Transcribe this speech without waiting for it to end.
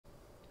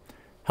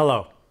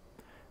Hello,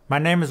 my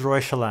name is Roy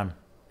Shalem,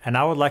 and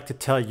I would like to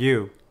tell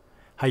you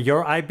how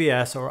your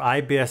IBS or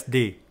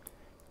IBSD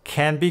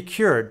can be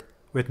cured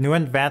with new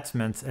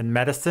advancements in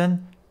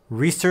medicine,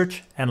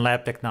 research, and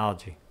lab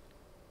technology.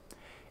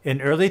 In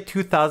early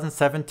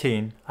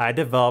 2017, I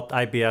developed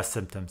IBS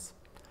symptoms.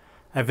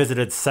 I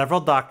visited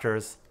several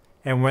doctors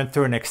and went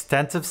through an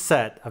extensive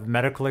set of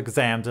medical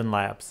exams and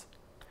labs.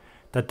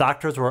 The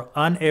doctors were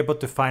unable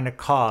to find a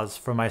cause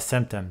for my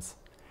symptoms,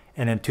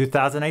 and in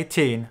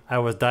 2018, I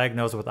was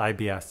diagnosed with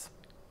IBS.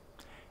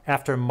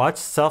 After much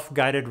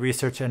self-guided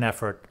research and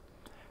effort,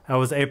 I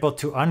was able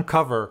to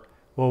uncover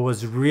what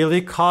was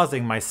really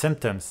causing my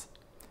symptoms,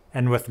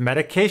 and with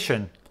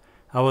medication,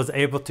 I was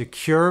able to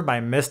cure my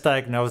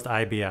misdiagnosed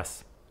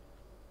IBS.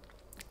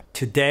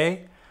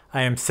 Today,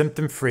 I am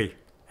symptom-free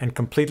and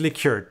completely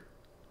cured.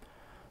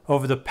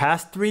 Over the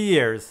past 3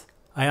 years,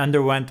 I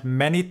underwent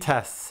many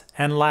tests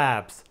and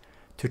labs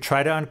to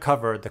try to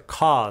uncover the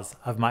cause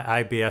of my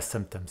IBS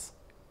symptoms.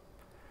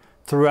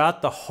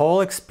 Throughout the whole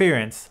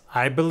experience,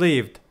 I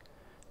believed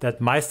that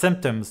my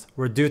symptoms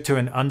were due to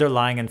an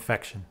underlying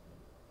infection.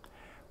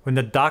 When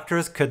the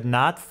doctors could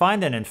not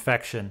find an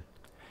infection,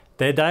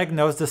 they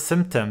diagnosed the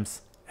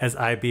symptoms as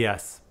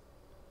IBS.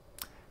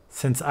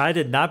 Since I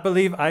did not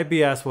believe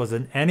IBS was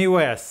in any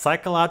way a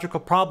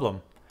psychological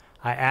problem,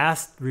 I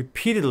asked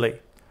repeatedly,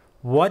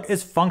 what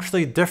is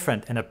functionally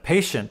different in a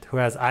patient who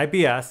has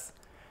IBS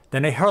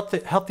than a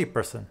healthy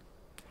person?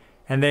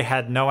 And they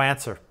had no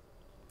answer.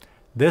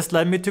 This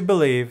led me to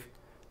believe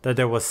that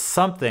there was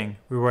something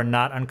we were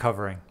not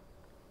uncovering.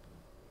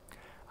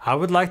 I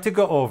would like to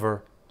go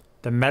over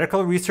the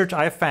medical research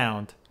I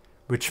found,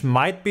 which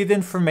might be the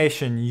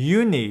information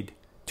you need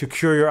to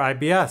cure your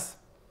IBS.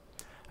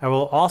 I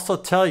will also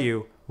tell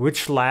you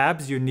which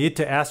labs you need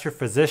to ask your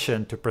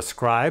physician to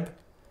prescribe,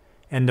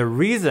 and the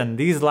reason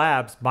these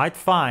labs might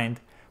find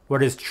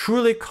what is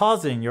truly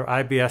causing your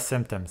IBS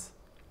symptoms.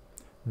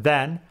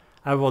 Then,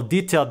 I will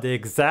detail the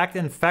exact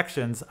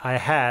infections I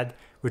had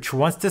which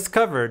once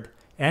discovered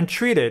and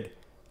treated,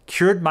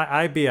 cured my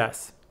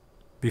IBS.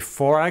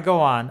 Before I go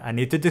on, I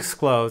need to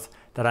disclose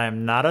that I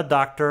am not a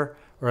doctor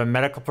or a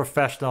medical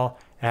professional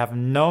and have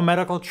no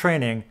medical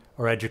training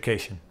or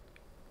education.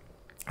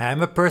 I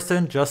am a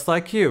person just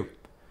like you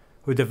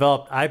who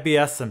developed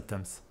IBS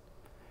symptoms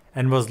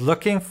and was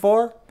looking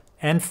for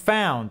and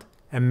found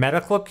a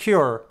medical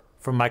cure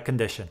for my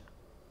condition.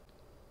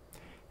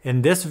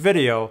 In this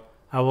video,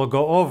 I will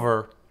go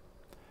over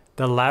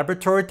the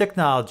laboratory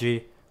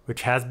technology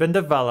which has been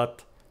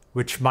developed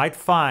which might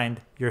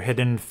find your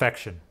hidden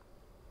infection,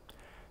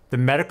 the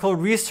medical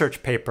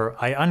research paper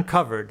I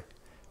uncovered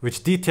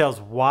which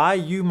details why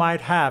you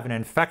might have an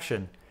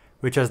infection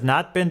which has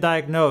not been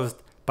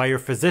diagnosed by your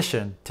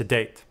physician to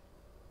date,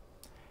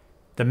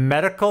 the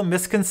medical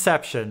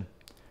misconception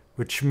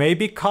which may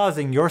be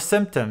causing your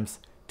symptoms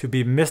to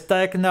be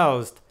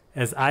misdiagnosed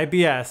as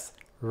IBS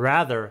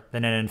rather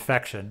than an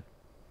infection,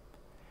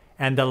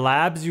 and the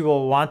labs you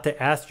will want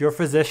to ask your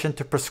physician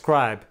to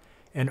prescribe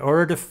in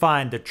order to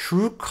find the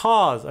true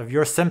cause of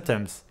your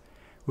symptoms,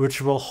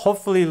 which will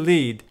hopefully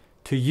lead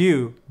to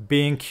you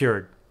being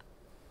cured.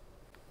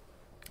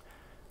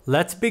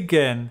 Let's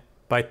begin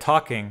by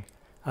talking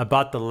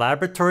about the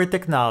laboratory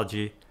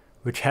technology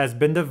which has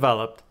been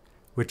developed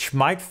which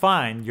might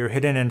find your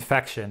hidden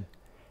infection,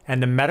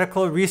 and the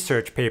medical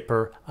research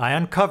paper I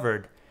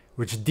uncovered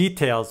which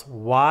details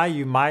why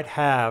you might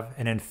have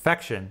an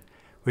infection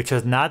which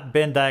has not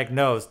been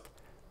diagnosed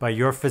by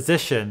your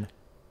physician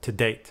to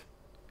date.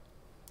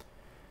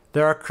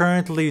 There are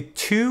currently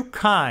 2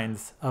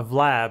 kinds of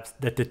labs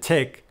that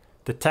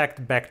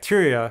detect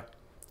bacteria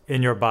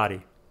in your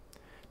body.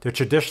 The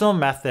traditional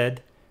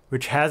method,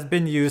 which has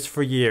been used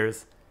for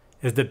years,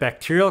 is the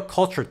bacterial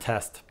culture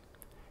test,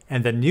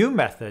 and the new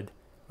method,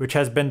 which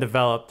has been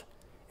developed,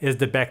 is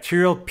the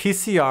bacterial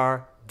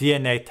PCR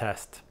DNA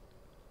test.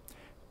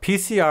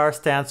 PCR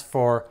stands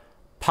for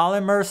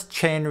polymerase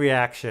chain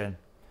reaction.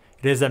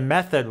 It is a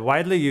method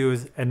widely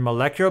used in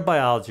molecular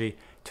biology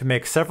to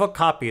make several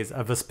copies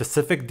of a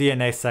specific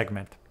DNA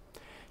segment.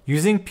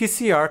 Using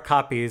PCR,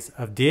 copies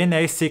of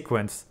DNA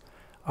sequence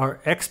are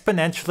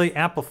exponentially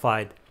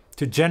amplified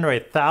to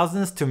generate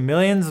thousands to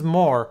millions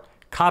more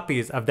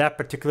copies of that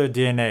particular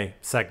DNA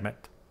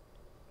segment.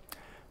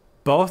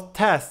 Both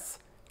tests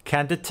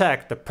can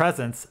detect the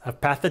presence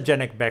of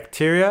pathogenic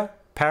bacteria,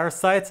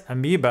 parasites,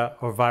 amoeba,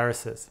 or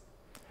viruses.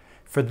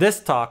 For this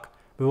talk,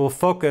 we will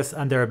focus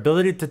on their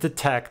ability to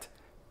detect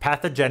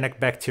pathogenic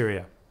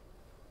bacteria.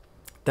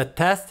 The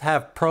tests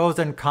have pros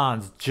and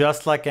cons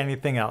just like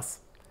anything else.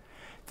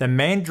 The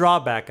main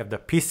drawback of the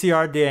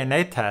PCR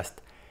DNA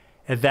test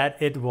is that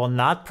it will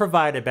not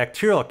provide a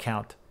bacterial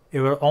count.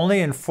 It will only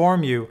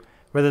inform you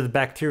whether the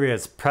bacteria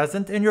is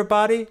present in your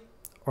body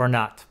or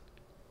not.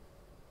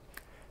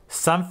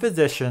 Some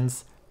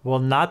physicians will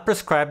not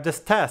prescribe this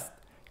test,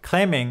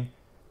 claiming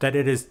that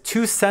it is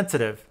too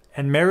sensitive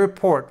and may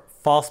report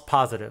false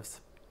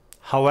positives.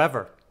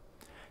 However,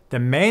 the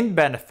main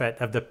benefit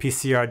of the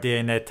PCR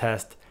DNA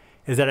test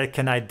is that it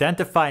can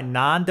identify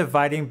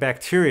non-dividing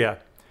bacteria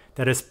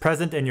that is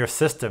present in your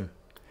system,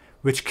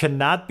 which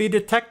cannot be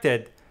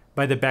detected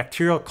by the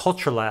bacterial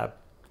culture lab.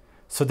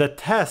 So the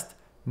test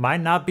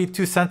might not be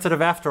too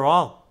sensitive after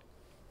all.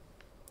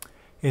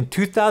 In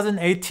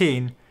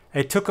 2018,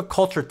 I took a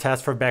culture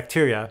test for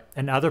bacteria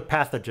and other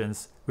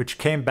pathogens, which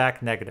came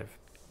back negative.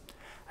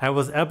 I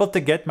was able to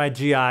get my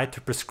GI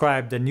to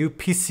prescribe the new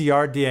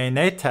PCR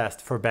DNA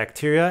test for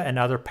bacteria and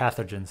other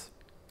pathogens.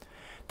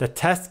 The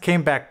test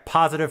came back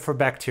positive for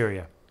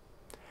bacteria.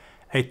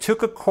 I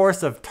took a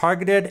course of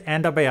targeted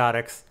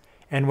antibiotics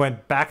and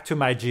went back to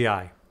my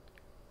GI.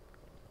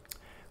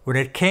 When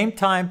it came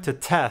time to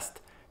test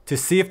to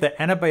see if the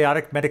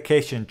antibiotic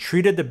medication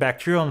treated the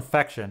bacterial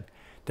infection,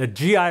 the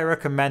GI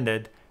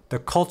recommended the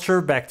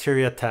culture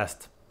bacteria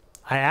test.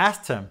 I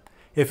asked him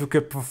if we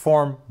could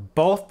perform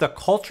both the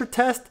culture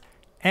test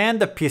and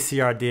the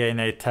PCR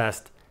DNA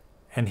test,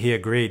 and he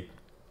agreed.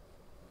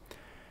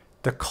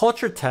 The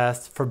culture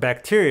test for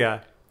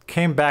bacteria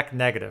came back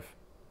negative,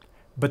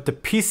 but the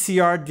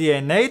PCR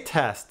DNA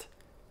test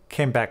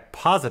came back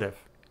positive.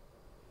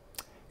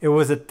 It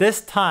was at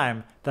this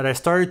time that I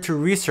started to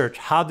research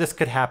how this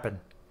could happen.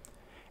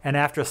 And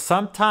after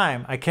some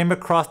time, I came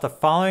across the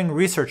following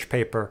research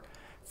paper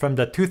from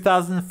the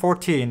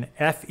 2014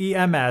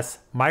 FEMS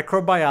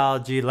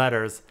Microbiology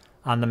Letters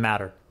on the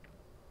matter.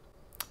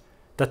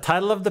 The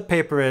title of the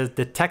paper is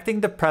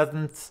Detecting the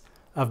Presence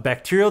of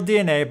Bacterial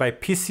DNA by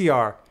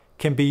PCR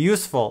Can Be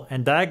Useful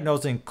in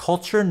Diagnosing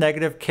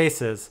Culture-Negative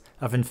Cases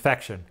of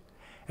Infection,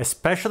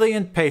 especially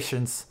in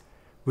patients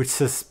with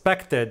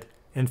suspected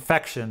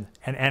infection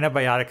and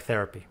antibiotic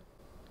therapy.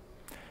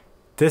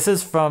 This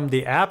is from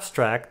the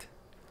abstract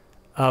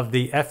of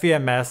the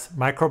FEMS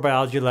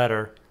Microbiology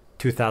Letter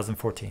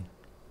 2014.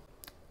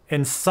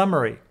 In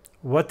summary,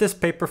 what this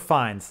paper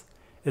finds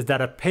is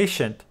that a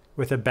patient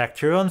with a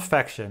bacterial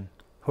infection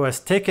who has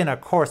taken a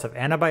course of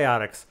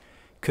antibiotics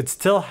could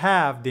still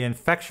have the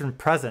infection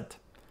present,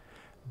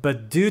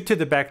 but due to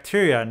the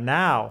bacteria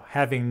now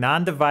having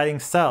non-dividing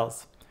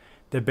cells,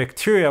 the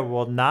bacteria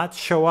will not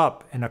show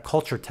up in a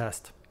culture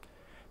test.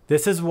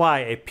 This is why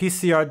a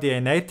PCR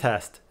DNA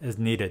test is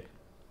needed.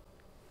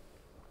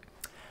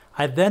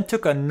 I then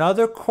took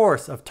another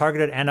course of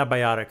targeted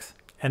antibiotics,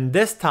 and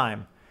this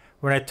time,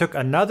 when I took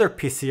another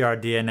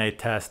PCR DNA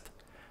test,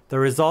 the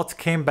results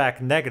came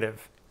back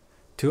negative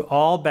to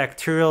all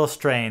bacterial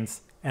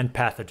strains and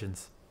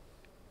pathogens.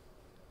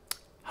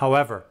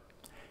 However,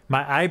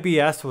 my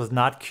IBS was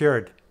not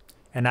cured,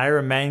 and I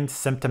remained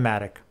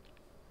symptomatic.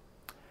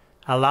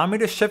 Allow me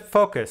to shift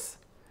focus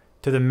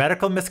to the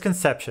medical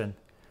misconception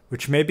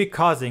which may be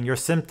causing your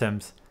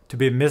symptoms to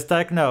be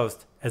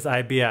misdiagnosed as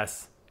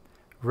IBS,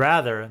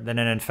 rather than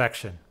an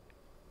infection.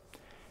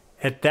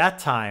 At that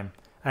time,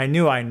 I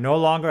knew I no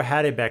longer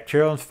had a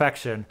bacterial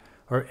infection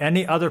or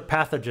any other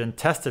pathogen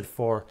tested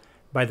for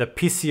by the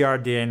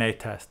PCR DNA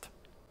test.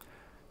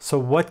 So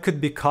what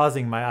could be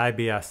causing my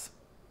IBS?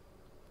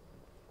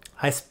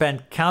 I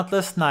spent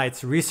countless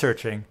nights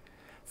researching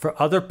for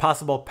other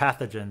possible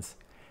pathogens,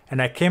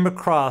 and I came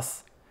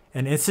across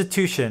an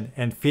institution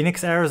in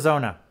Phoenix,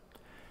 Arizona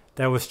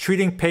that was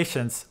treating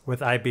patients with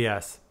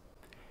IBS.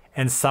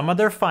 And some of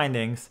their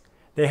findings,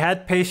 they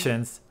had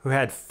patients who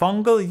had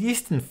fungal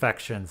yeast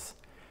infections,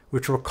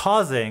 which were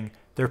causing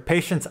their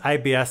patients'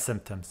 IBS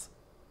symptoms.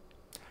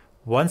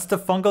 Once the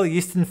fungal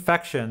yeast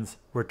infections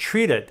were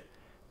treated,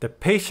 the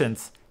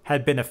patients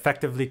had been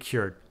effectively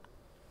cured.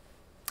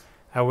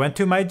 I went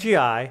to my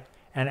GI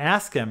and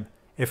asked him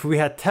if we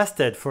had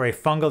tested for a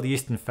fungal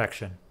yeast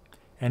infection,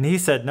 and he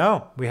said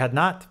no, we had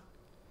not.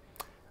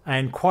 I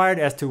inquired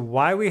as to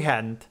why we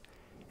hadn't,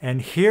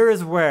 and here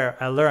is where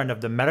I learned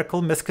of the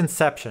medical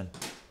misconception.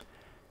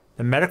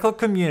 The medical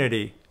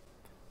community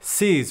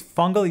sees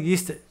fungal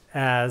yeast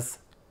as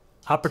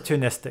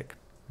opportunistic,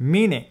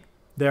 meaning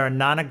they are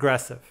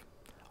non-aggressive.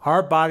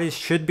 Our bodies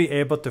should be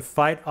able to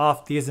fight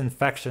off these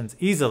infections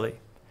easily,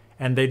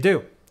 and they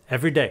do,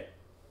 every day.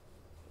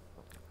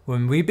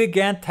 When we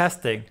began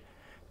testing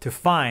to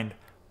find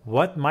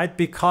what might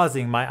be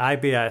causing my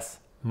IBS,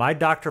 my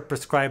doctor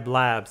prescribed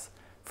labs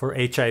for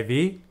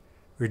HIV,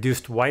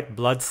 reduced white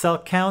blood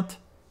cell count,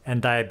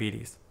 and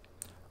diabetes.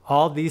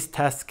 All these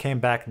tests came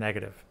back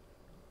negative.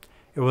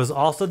 It was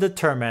also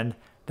determined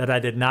that I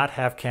did not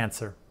have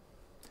cancer.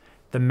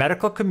 The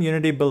medical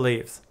community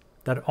believes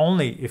that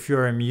only if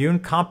you're immune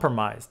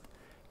compromised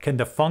can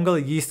the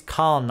fungal yeast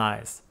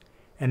colonize,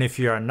 and if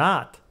you are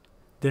not,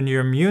 then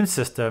your immune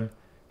system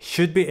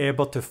should be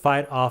able to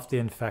fight off the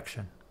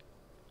infection.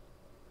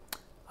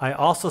 I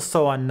also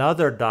saw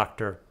another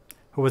doctor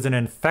who was an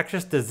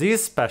infectious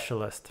disease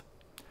specialist.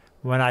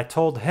 When I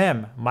told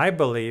him my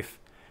belief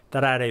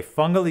that I had a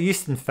fungal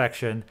yeast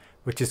infection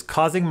which is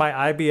causing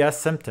my IBS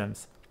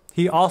symptoms,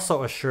 he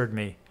also assured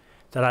me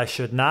that I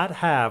should not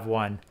have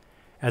one,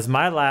 as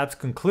my labs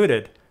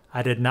concluded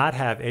I did not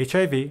have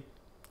HIV,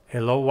 a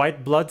low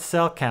white blood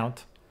cell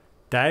count,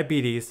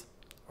 diabetes,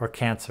 or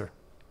cancer.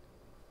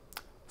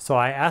 So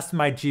I asked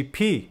my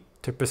GP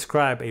to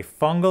prescribe a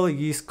fungal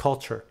yeast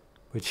culture,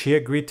 which he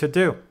agreed to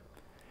do,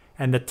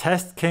 and the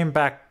test came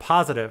back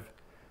positive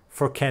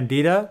for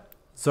candida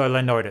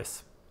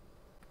zeylanoides.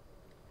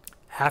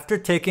 After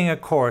taking a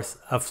course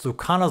of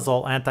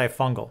fluconazole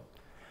antifungal,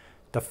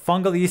 the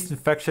fungal yeast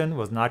infection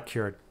was not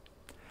cured.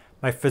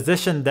 My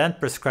physician then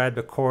prescribed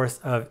a course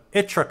of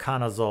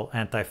itraconazole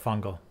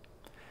antifungal.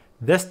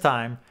 This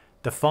time,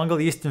 the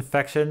fungal yeast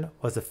infection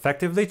was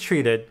effectively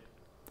treated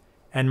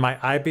and my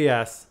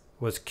IBS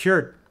was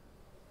cured.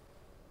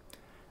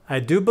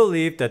 I do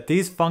believe that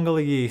these fungal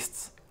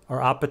yeasts are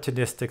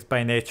opportunistic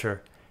by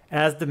nature,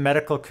 as the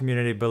medical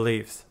community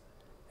believes,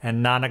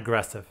 and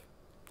non-aggressive.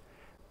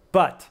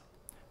 But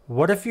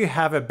what if you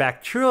have a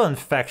bacterial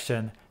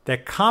infection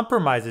that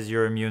compromises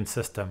your immune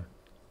system?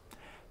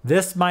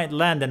 This might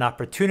lend an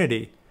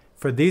opportunity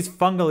for these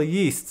fungal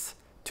yeasts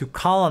to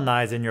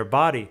colonize in your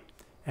body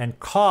and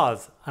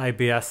cause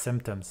IBS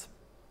symptoms.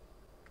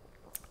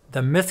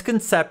 The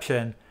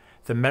misconception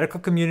the medical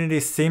community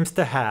seems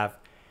to have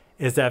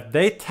is that if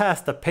they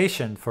test a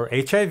patient for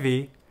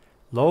HIV,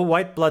 low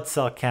white blood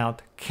cell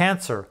count,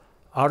 cancer,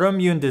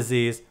 autoimmune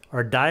disease,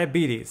 or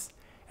diabetes,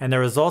 and the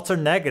results are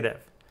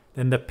negative,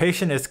 then the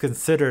patient is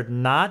considered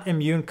not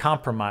immune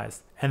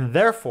compromised and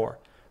therefore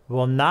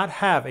will not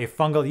have a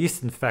fungal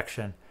yeast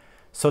infection,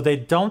 so they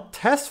don't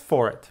test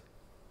for it.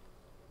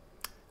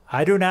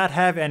 I do not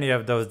have any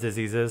of those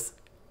diseases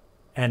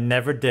and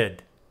never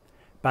did,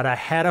 but I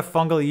had a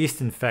fungal yeast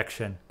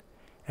infection,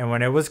 and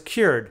when it was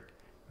cured,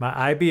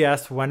 my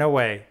IBS went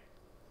away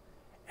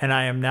and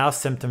I am now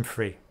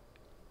symptom-free.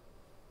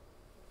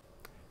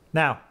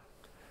 Now,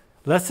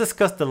 let's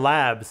discuss the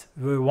labs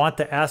we want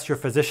to ask your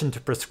physician to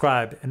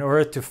prescribe in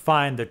order to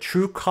find the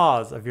true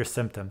cause of your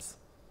symptoms.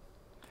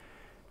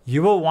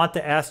 You will want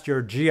to ask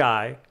your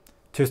GI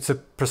to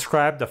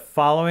prescribe the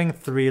following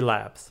 3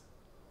 labs.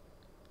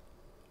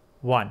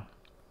 1.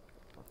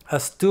 A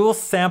stool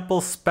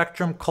sample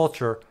spectrum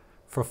culture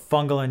for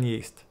fungal and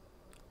yeast.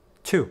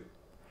 2.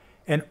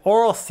 An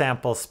oral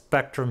sample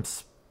spectrum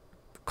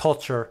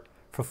culture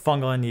for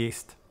fungal and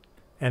yeast.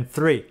 And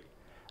 3.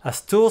 A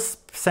stool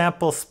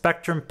sample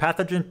spectrum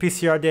pathogen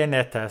PCR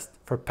DNA test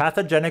for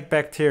pathogenic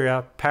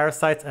bacteria,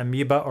 parasites,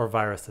 amoeba, or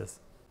viruses.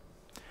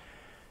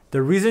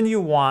 The reason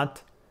you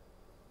want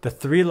the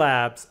 3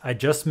 labs I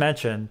just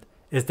mentioned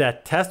is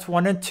that test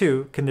 1 and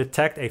 2 can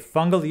detect a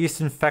fungal yeast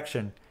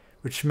infection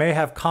which may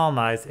have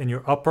colonized in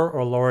your upper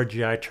or lower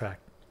GI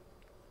tract.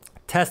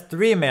 Test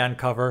 3 may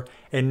uncover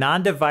a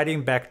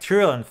non-dividing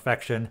bacterial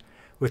infection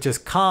which is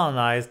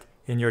colonized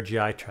in your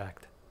GI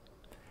tract.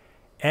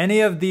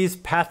 Any of these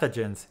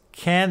pathogens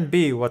can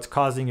be what's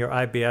causing your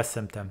IBS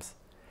symptoms,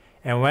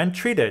 and when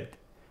treated,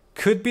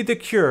 could be the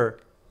cure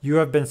you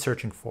have been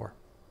searching for.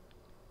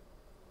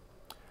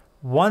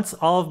 Once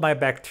all of my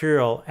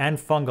bacterial and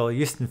fungal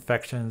yeast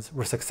infections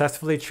were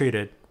successfully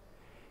treated,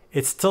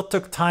 it still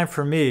took time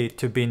for me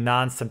to be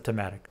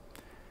non-symptomatic.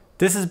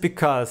 This is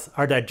because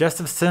our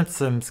digestive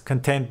systems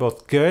contain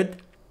both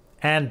good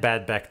and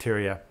bad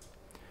bacteria.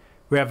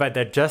 We have a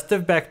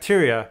digestive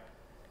bacteria,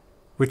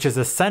 which is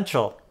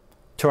essential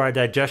to our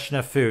digestion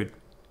of food.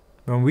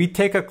 When we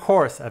take a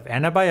course of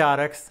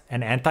antibiotics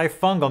and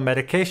antifungal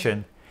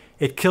medication,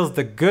 it kills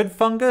the good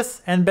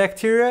fungus and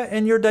bacteria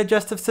in your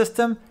digestive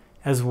system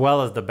as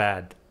well as the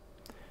bad.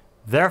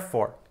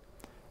 Therefore,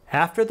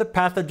 after the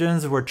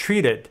pathogens were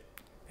treated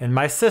in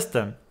my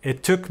system,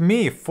 it took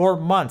me 4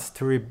 months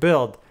to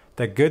rebuild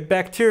the good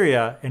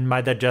bacteria in my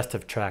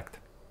digestive tract.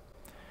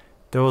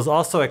 There was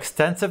also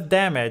extensive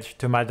damage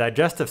to my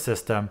digestive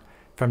system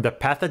from the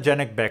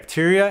pathogenic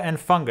bacteria and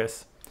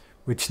fungus,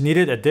 which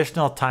needed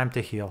additional time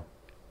to heal.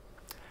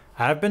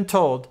 I have been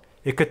told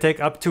it could take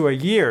up to a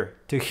year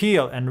to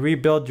heal and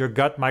rebuild your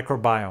gut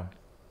microbiome.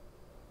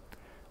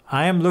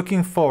 I am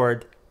looking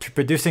forward to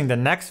producing the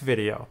next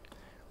video,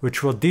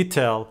 which will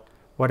detail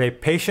what a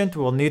patient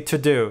will need to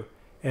do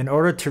in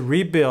order to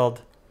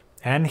rebuild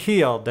and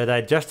heal the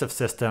digestive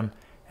system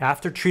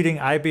after treating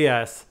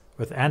IBS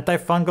with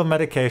antifungal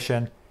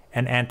medication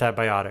and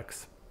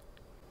antibiotics.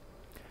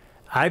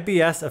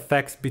 IBS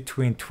affects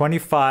between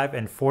 25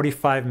 and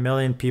 45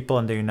 million people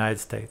in the United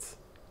States.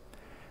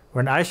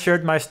 When I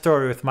shared my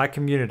story with my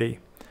community,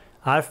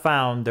 I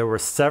found there were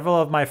several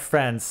of my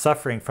friends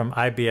suffering from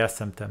IBS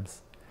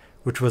symptoms,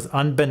 which was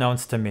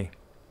unbeknownst to me.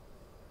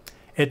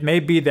 It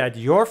may be that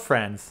your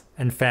friends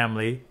and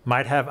family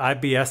might have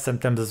IBS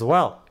symptoms as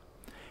well,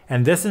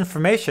 and this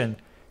information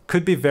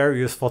could be very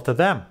useful to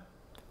them.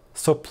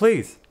 So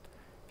please,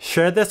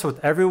 share this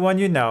with everyone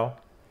you know,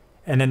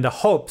 and in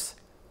the hopes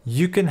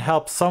you can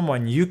help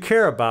someone you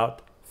care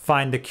about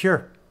find the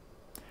cure.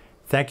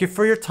 Thank you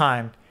for your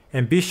time,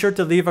 and be sure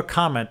to leave a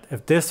comment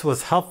if this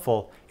was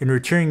helpful in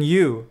returning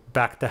you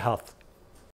back to health.